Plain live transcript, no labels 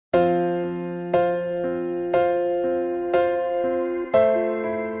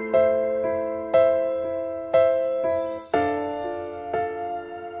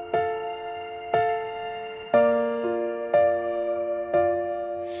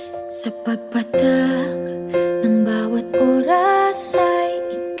Sa pagpatak ng bawat oras ay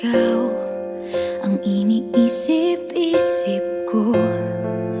ikaw ang iniisip-isip ko.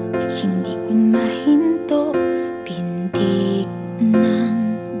 Hindi ko mahinto, pintig ng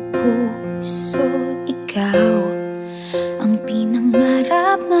puso. Ikaw ang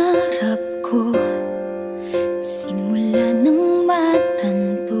pinangarap-ngarap ko, simula ng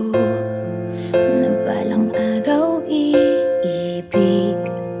matanto na balang araw iibig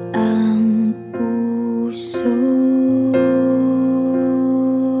ang puso.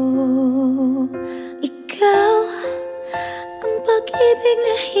 Ikaw ang pag-ibig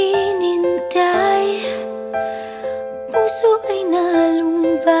na hinintay, puso ay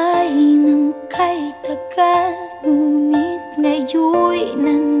nalumbay ng kay tagal. Ngunit ngayon'y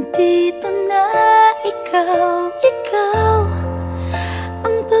nandito na ikaw. Ikaw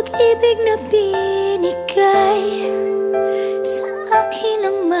ang pag-ibig na binigay sa akin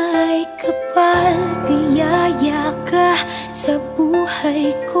ang may kapal. Biyaya ka sa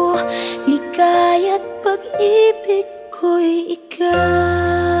buhay ko, ligaya't pag-ibig ko'y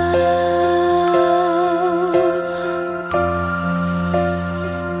ikaw.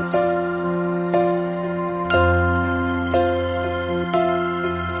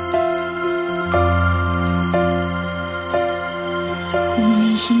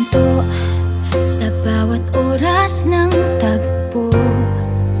 Humihinto sa bawat oras ng tagpo,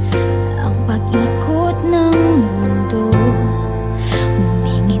 ang pag-ikot ng mundo,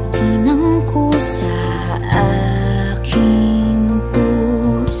 ngumingiti ng kusa aking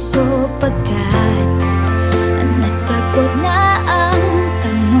puso. Pagkat nasagot na ang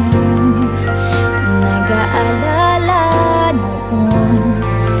tanong, nag-aalala noon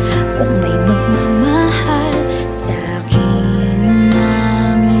kung may magmamahal sa akin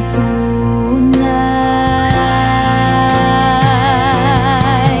ng tunay.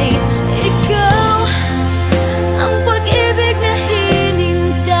 Ikaw ang pag-ibig na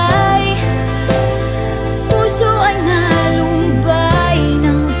hinintay, puso ay nalumbay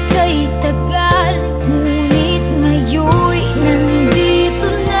ng kay tagal. Ngunit ngayon'y nandito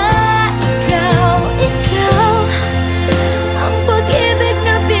na ikaw. Ikaw ang pag-ibig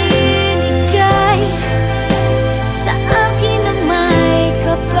na binigay sa akin ang may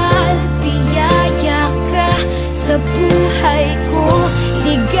kapal. Biyaya ka sa buhay ko,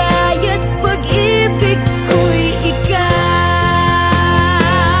 ligaya't pag-ibig ko'y ikaw.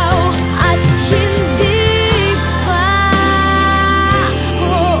 At hindi pa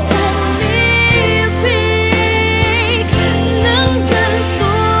ako umibig ng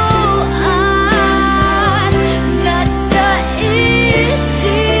ganito, at nasa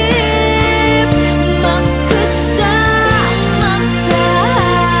isip magkasama ka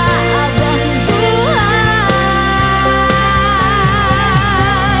habang buhay.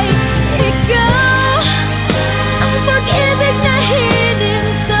 Ikaw ang pag-ibig na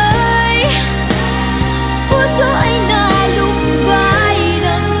hinintay, puso ay nalumbay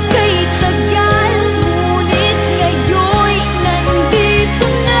ng kay tagal. Ngunit ngayon'y nandito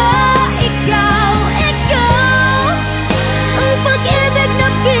na ikaw. Ikaw ang pag-ibig na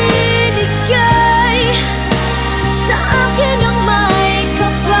binigay sa akin ang may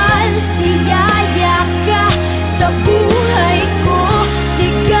kapal. Biyaya ka sa buhay ko,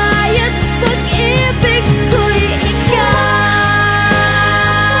 ligaya't pag-ibig ko'y ikaw.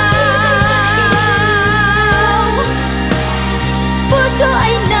 Puso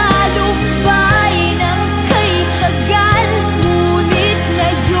ay nalumbay ng kay tagal. Ngunit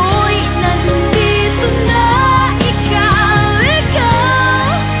ngayon'y nandito na ikaw. Ikaw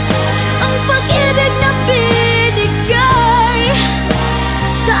ang pag-ibig na binigay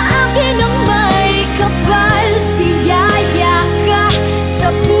sa akin ang may kapal. Biyaya ka sa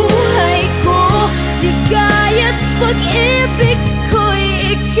buhay ko, ligaya't pag-ibig ko'y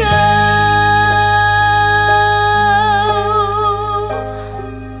ikaw.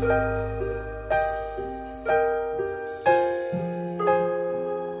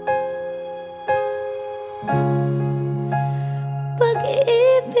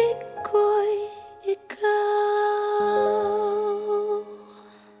 Pag-ibig ko'y ikaw.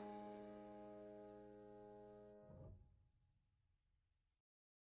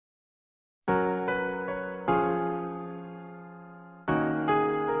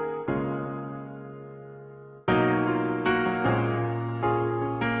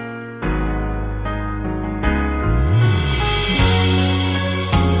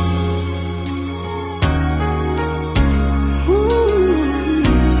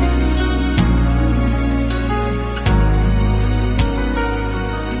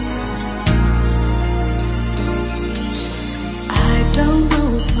 Don't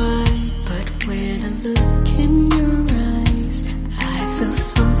know why I look in your eyes, I feel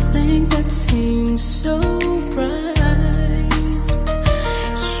something that seems so bright.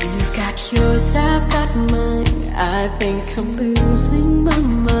 You've got yours, I've got mine. I think I'm losing my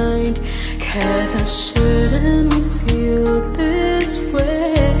mind, 'cause I shouldn't feel this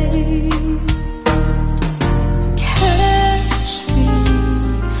way. Catch me,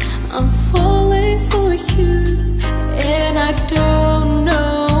 I'm falling for you, and I don't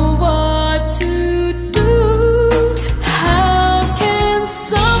know what to do. How can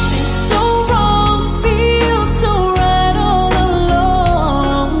something so wrong feel so right all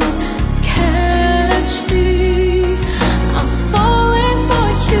along? Catch me, I'm falling for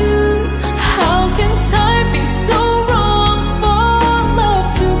you. How can time be so wrong for love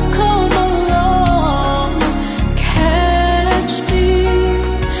to come along? Catch me,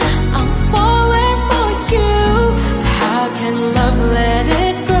 I'm falling for you. How can love let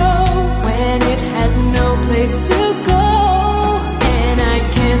it go when it has no place to go? And I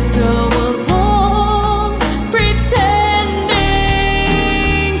can't go along pretending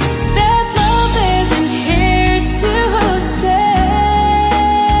that love isn't here to stay.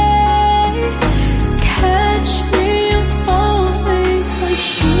 Catch me, I'm falling for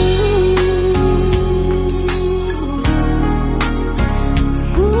you.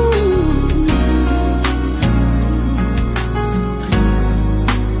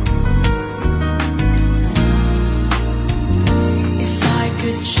 If I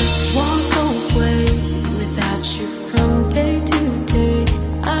could just walk away without you from day to day,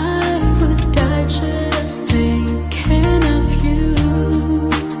 I would die just thinking of you.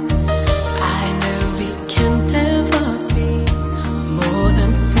 I know we can never be more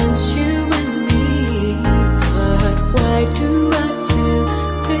than friends, you and me, but why do I feel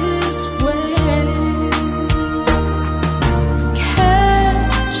this way?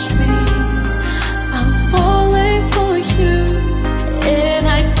 Catch me, I'm falling for you, and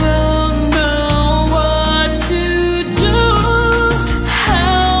I don't know what to do.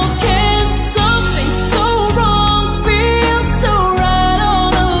 How can something so wrong feel so right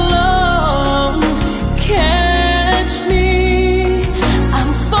all along? Catch me,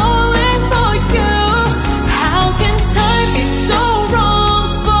 I'm falling for you. How can time be so wrong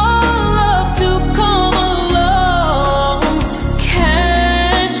for love to come along?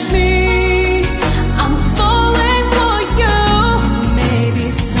 Catch me, I'm falling for you. Maybe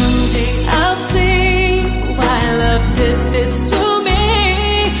someday I'll see why love did this to me,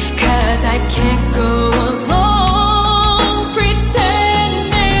 'cause I can't go along pretending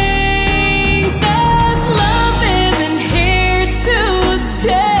that love isn't here to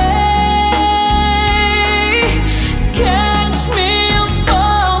stay. Catch me, I'm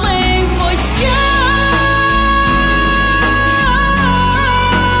falling for you.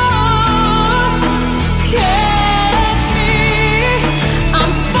 Catch me,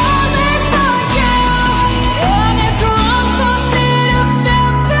 I'm falling for you, and it's wrong for me to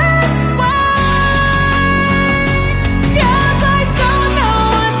feel this way, 'cause I don't know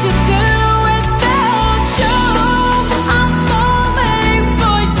what to do without you. I'm falling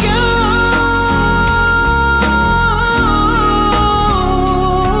for you.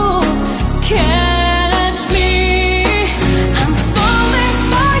 Catch me, I'm falling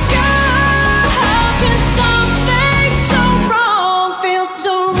for you. How can something so wrong feel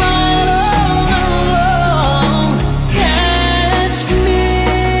so right all along? Catch me,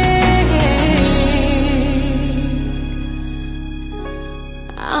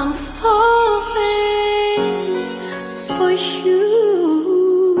 I'm falling for you.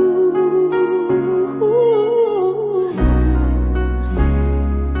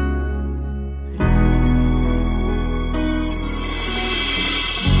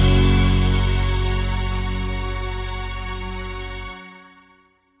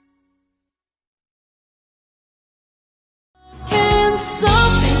 Can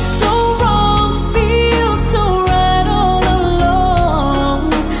something so wrong feel so right all along?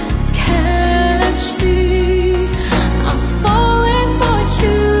 Catch me, I'm falling for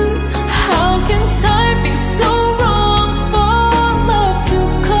you. How can time be so wrong for love to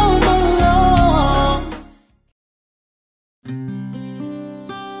come along?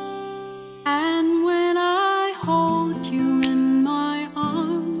 And when I hold you in my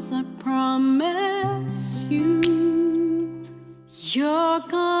arms, I promise you, you're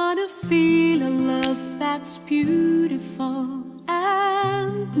gonna feel a love that's beautiful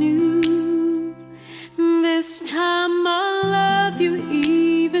and new. This time I'll love you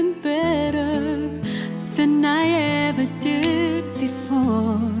even better than I ever did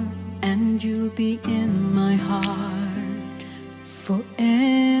before, and you'll be in my heart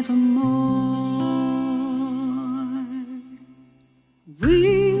forevermore.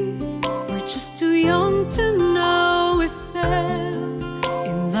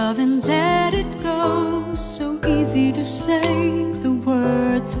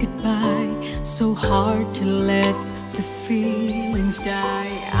 words goodbye. So hard to let the feelings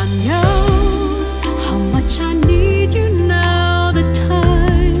die. I know how much I need you now. The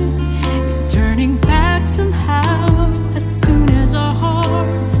time is turning back somehow. As soon as our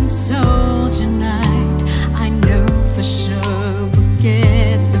hearts and souls unite, I know for sure we'll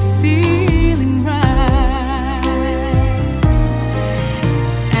get the feeling right.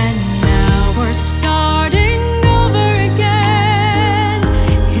 And now we're starting over again.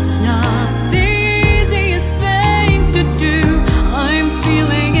 It's not the easiest thing to do. I'm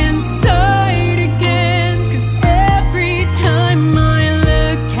feeling inside again, 'cause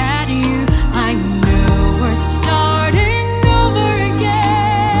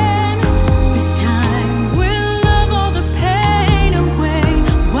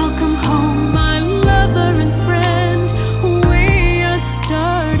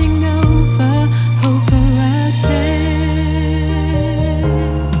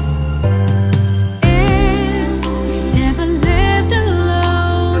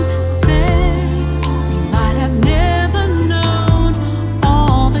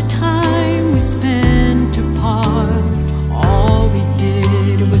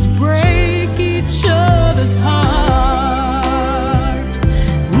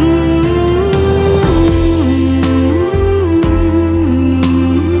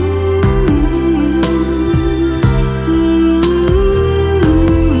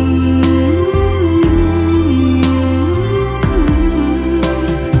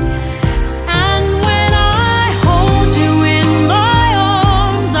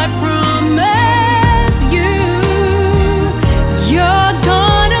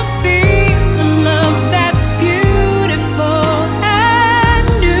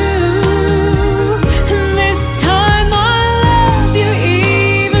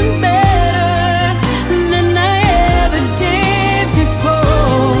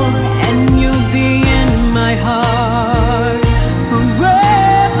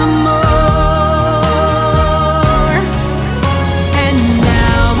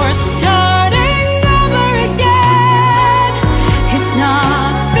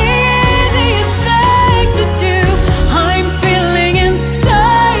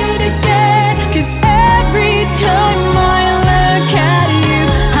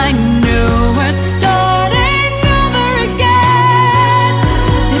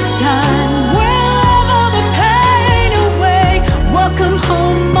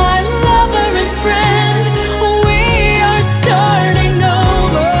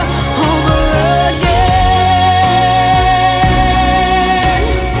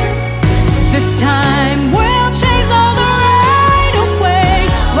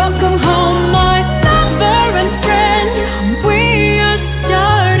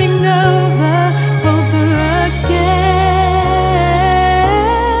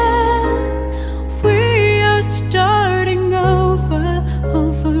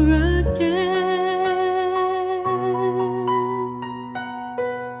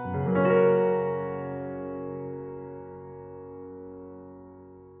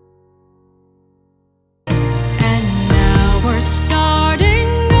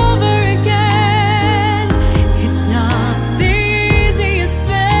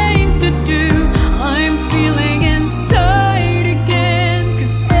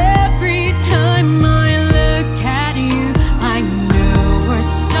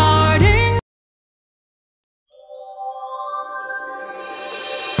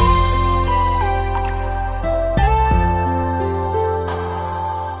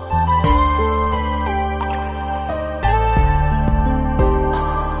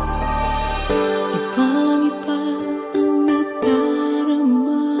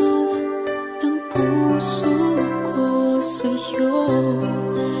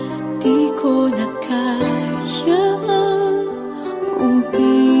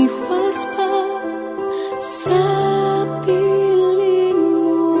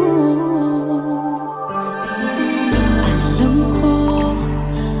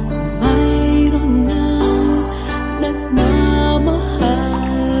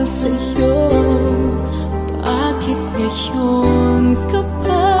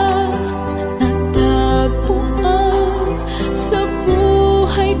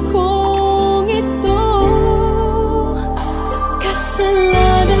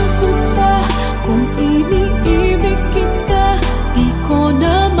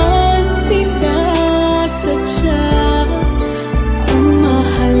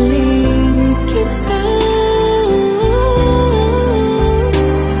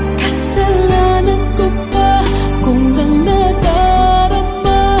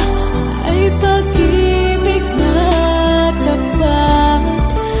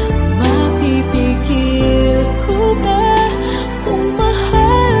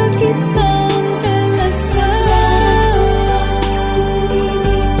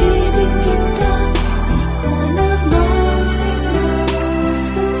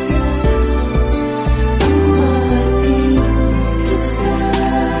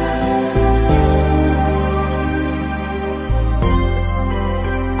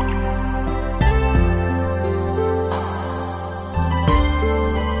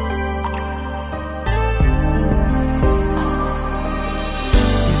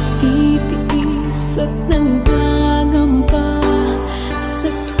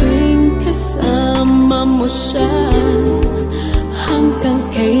hanggang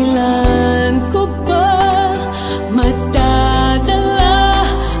kailan ko ba matadala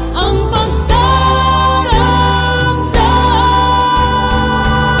ang pagdaramdam?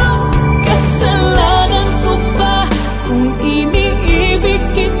 Kasalanan ko ba kung iniibig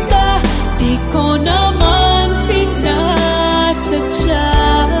kita? Di ko naman sinasadya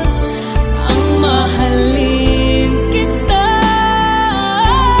ang mahalin kita.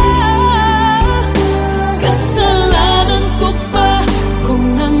 Kasalanan ko ba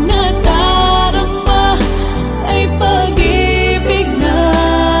kung ang nadarama ay pag-ibig na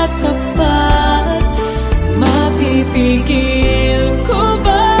tapat? Mapipigil ko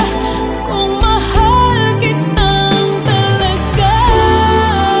ba kung mahal kitang talaga?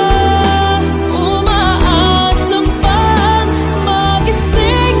 Umaasa bang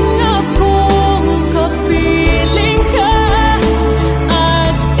magising akong kapiling ka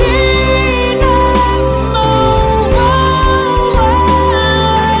at di na mawawala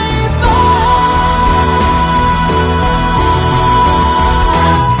pa?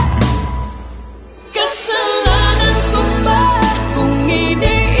 Kasalanan ko ba kung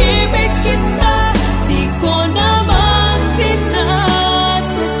iniibig kita? Di ko naman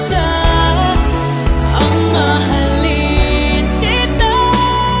sinasadya ang mahalin kita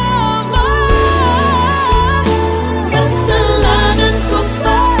ba? Kasalanan ko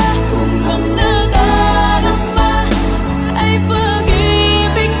ba kung ang nadarama ay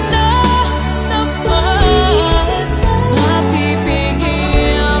pag-ibig na tapat?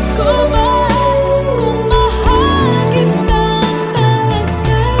 Mapipigil ko ba kung mahal kitang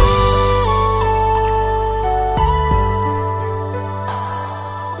talaga?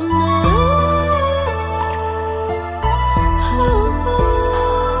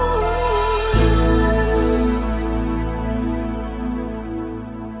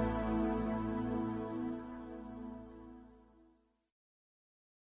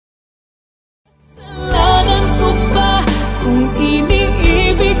 Kasalanan ko ba kung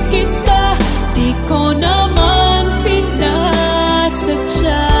iniibig kita? Di ko naman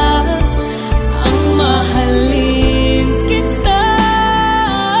sinasadya ang mahalin kita.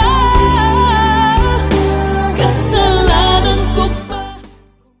 Kasalanan ko ba?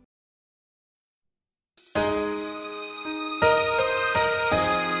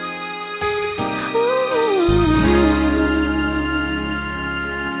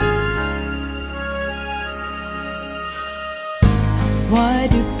 Why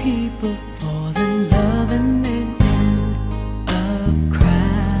do people fall in love and then end up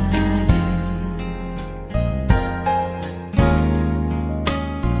crying?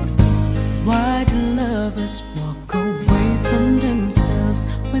 Why do lovers walk away from themselves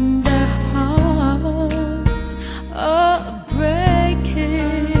when their hearts are breaking?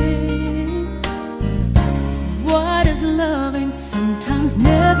 Why does loving sometimes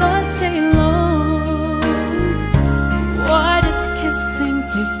never stay long? Why does kissing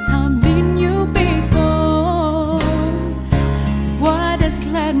this time mean you be born? Why does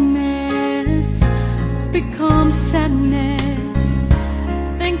gladness become sadness?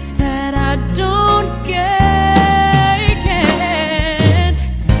 Things that I don't get.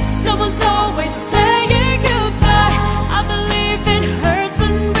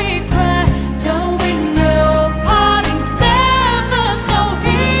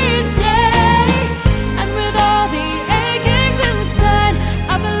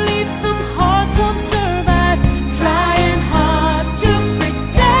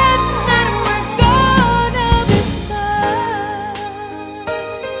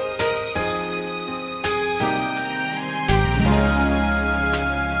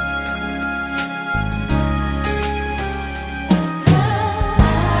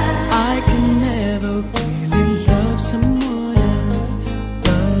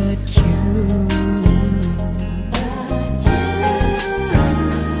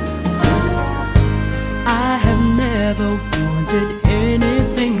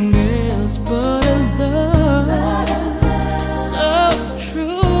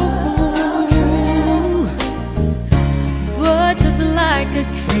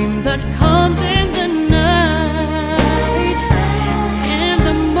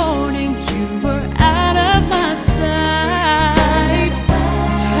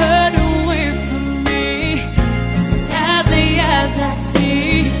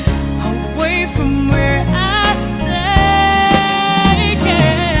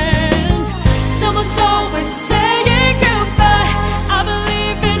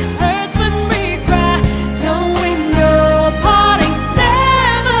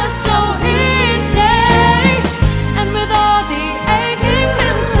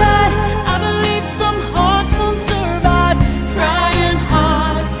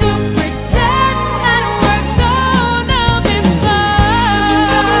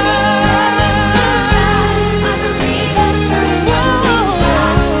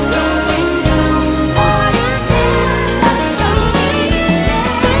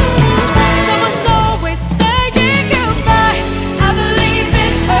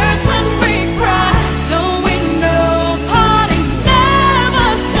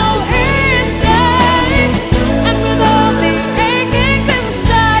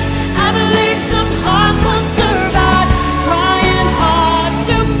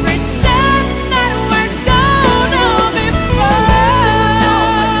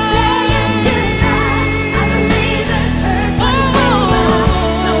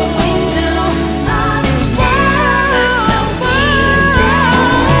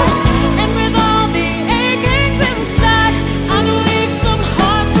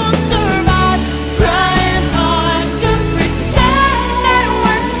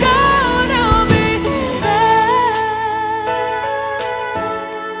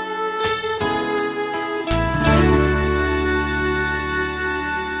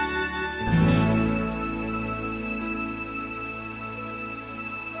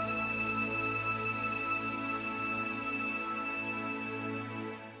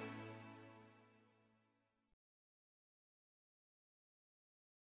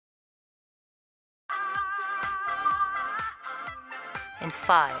 in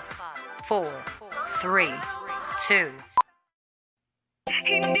 5, 4, 3, 2.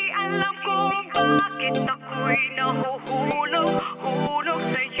 Hindi alam kung bakit ako'y nahuhulog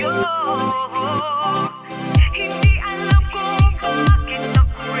sa'yo. Hindi alam kung bakit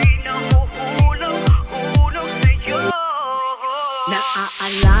ako'y nahuhulog sa'yo.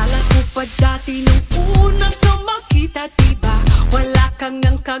 Naaalala ko pa dati nung unang ka makita, diba? Wala kang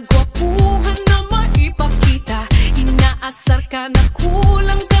ng kagwapuhan na maipakita. Inaasar ka na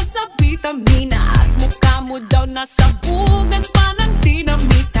kulang ka sa vitamina, at mukha mo daw nasabugan pa ng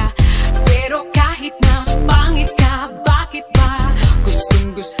dinamita. Pero kahit na pangit ka, bakit ba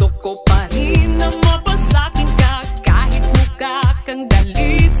gustong gusto ko pa rin na mapasakin ka? Kahit mukha kang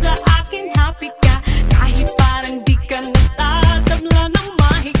galit sa akin, happy ka. Kahit parang di ka natatabla ng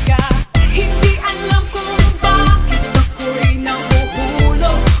mahika. Hindi alam kung bakit ako'y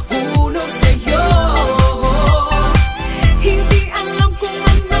nahuhulog sa'yo. Hindi alam kung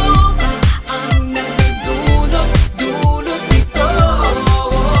ano ba ang nagdudulot nito.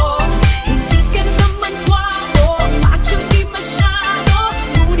 Hindi ka naman gwapo, macho di masyado,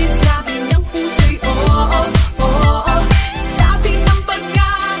 ngunit sabi ng puso'y oo. Sabi ng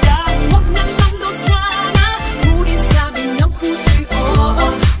barkada, wag na lang daw sana, ngunit sabi ng puso'y oo.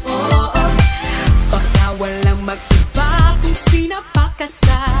 Baka walang mag-iba kung sinapak ka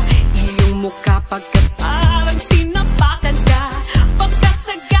sa iyong mukha, pagkat parang tinapakan ka. Baka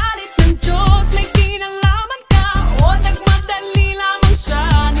sa galit ng Diyos may kinalaman ka, o nagmadali lamang siya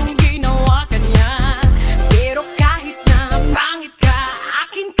nung ginawa ka niya. Pero kahit na pangit ka,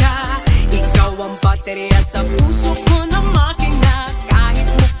 akin ka. Ikaw ang baterya sa puso ko na makina. Kahit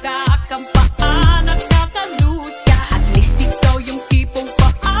mukha kang paa, nakakaluhos ka, at least ikaw yung tipong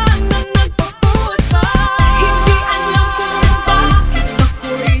paa na nagpapuhos pa. Hindi alam kung bakit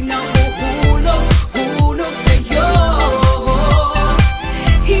ako'y nahuhulog sa'yo.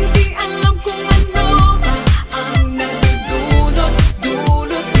 Hindi alam kung ano ba ang nagdudulot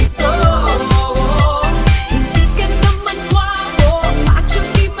nito. Hindi ka naman gwapo, macho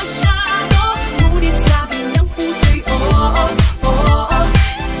di masyado, ngunit sabi ng puso'y oo.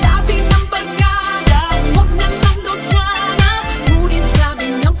 Sabi ng barkada, wag na lang daw sana, ngunit sabi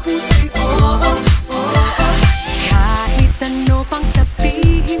ng puso'y oo. Kahit ano pang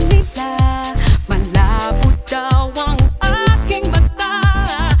sabihin nila, malabo daw ang aking mata.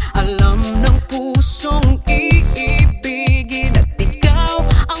 Alam ng pusong iibigin, at ikaw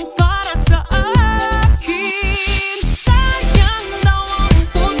ang para sa akin. Sayang daw ang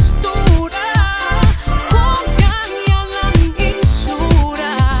postura kung ganyan lang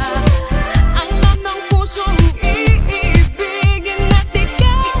insura. Alam ng pusong iibigin, at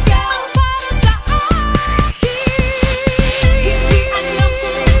ikaw ang para sa akin. Hindi alam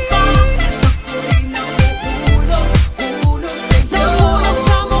kung bakit ako'y nahuhulog sa'yo. Nahulog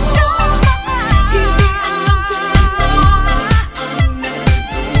sa mukha. Hindi alam kung ano ang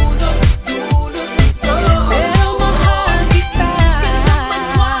nagdudulot nito. Pero mahal kita.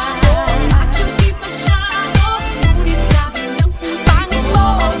 Macho di masyado, ngunit sabi ng puso pangit mo.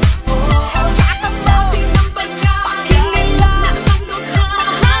 Tsaka sabi ng barkada, pakingila na lang daw sana,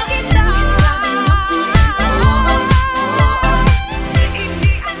 mahal kita. Ngunit sabi ng puso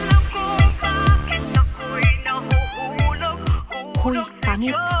Hindi alam kung bakit ako'y nahuhulog Hoy,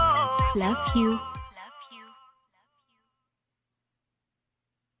 pangit. sa'yo. Love you.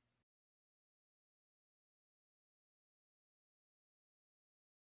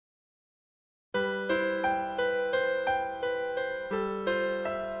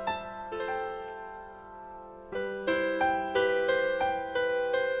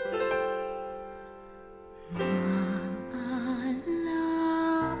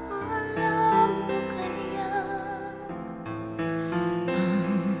 Alam mo kaya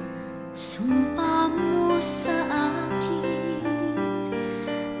ang sumpa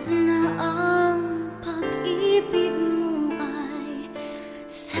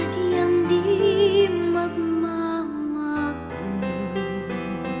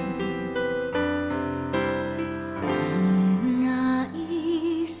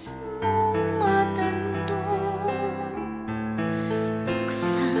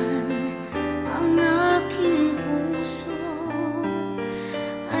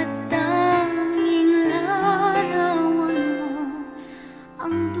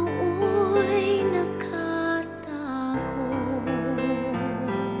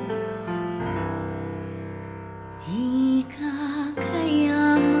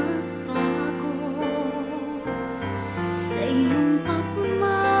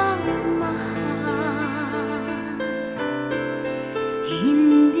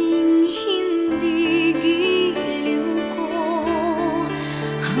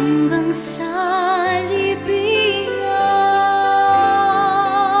hanggang sa libingan.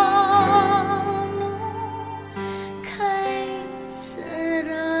 Kay sarap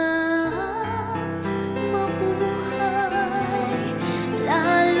mabuhay,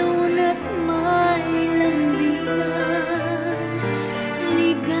 lalo na't may lambingan.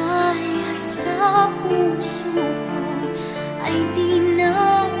 Ligaya sa puso ko ay di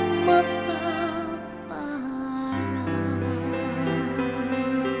na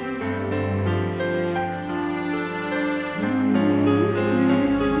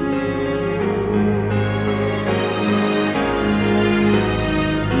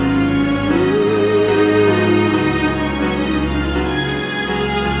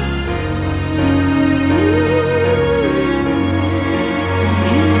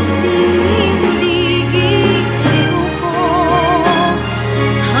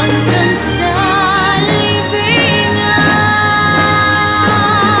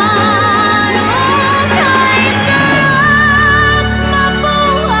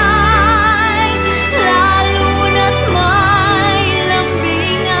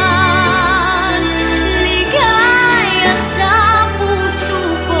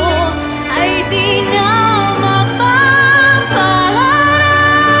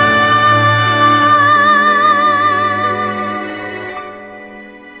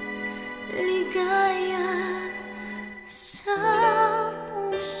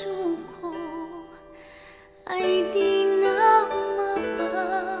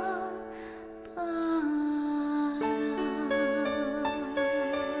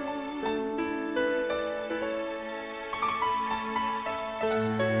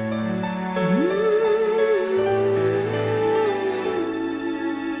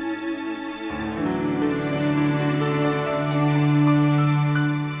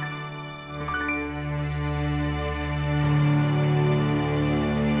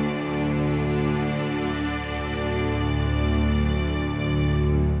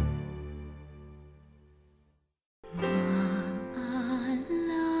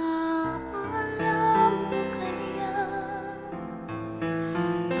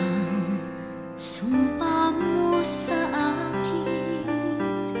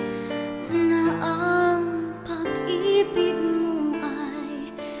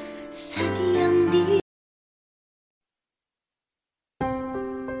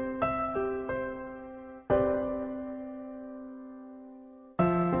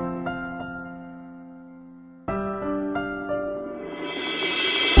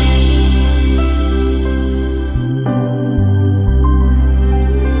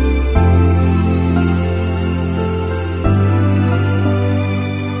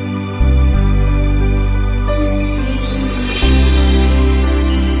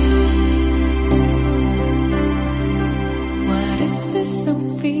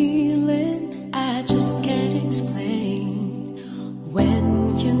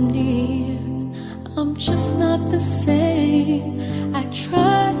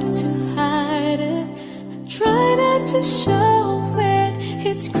to show it,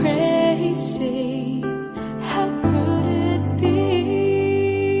 it's crazy. How could it be?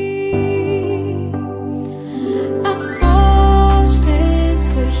 I've fallen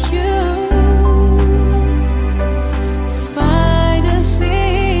for you.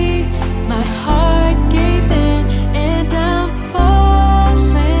 Finally,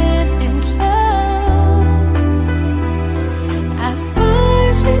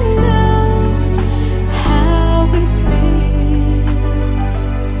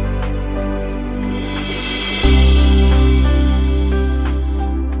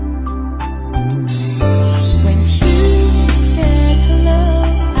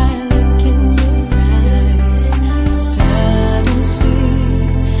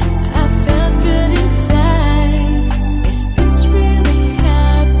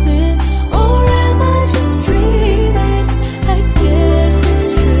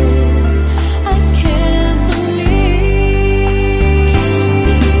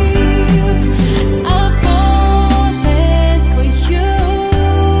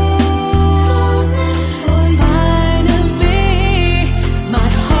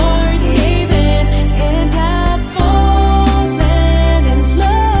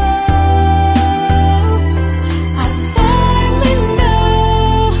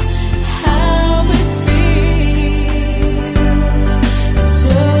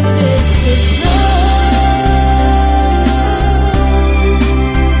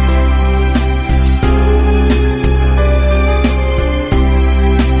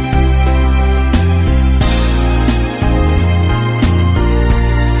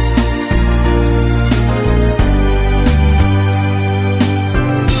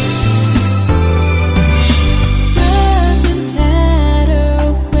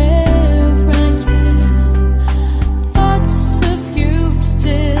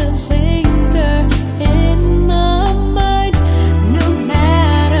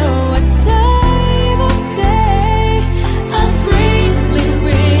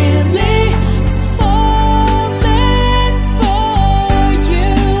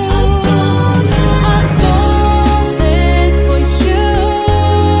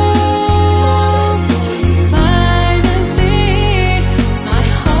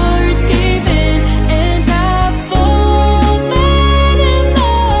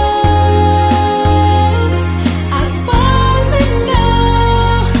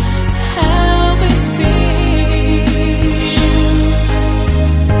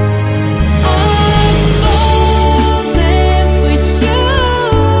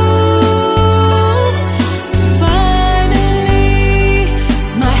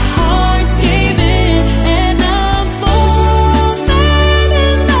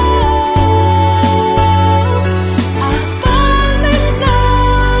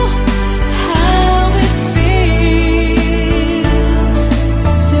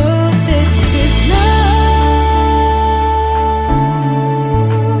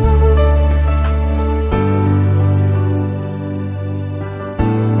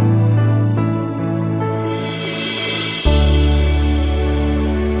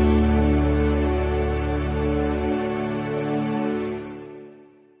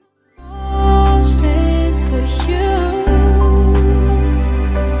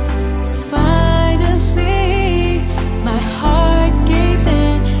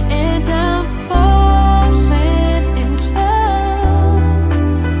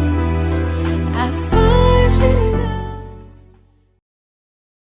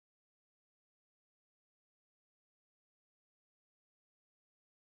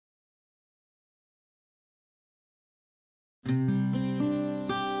 And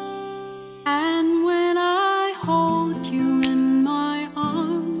when I hold you in my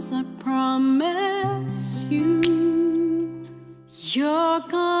arms, I promise you, you're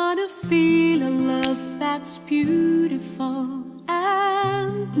gonna feel a love that's beautiful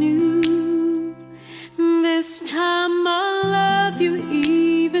and new. This time I'll love you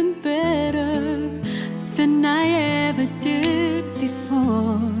even better than I ever did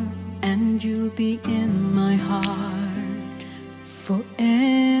before, and you'll be in my heart forevermore.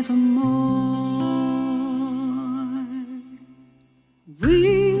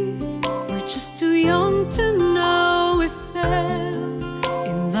 We were just too young to know we fell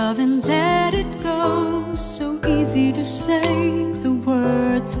in love and let it go. So easy to say the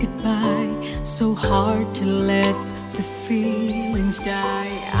words goodbye, so hard to let the feelings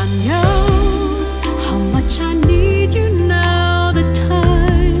die. I know how much I need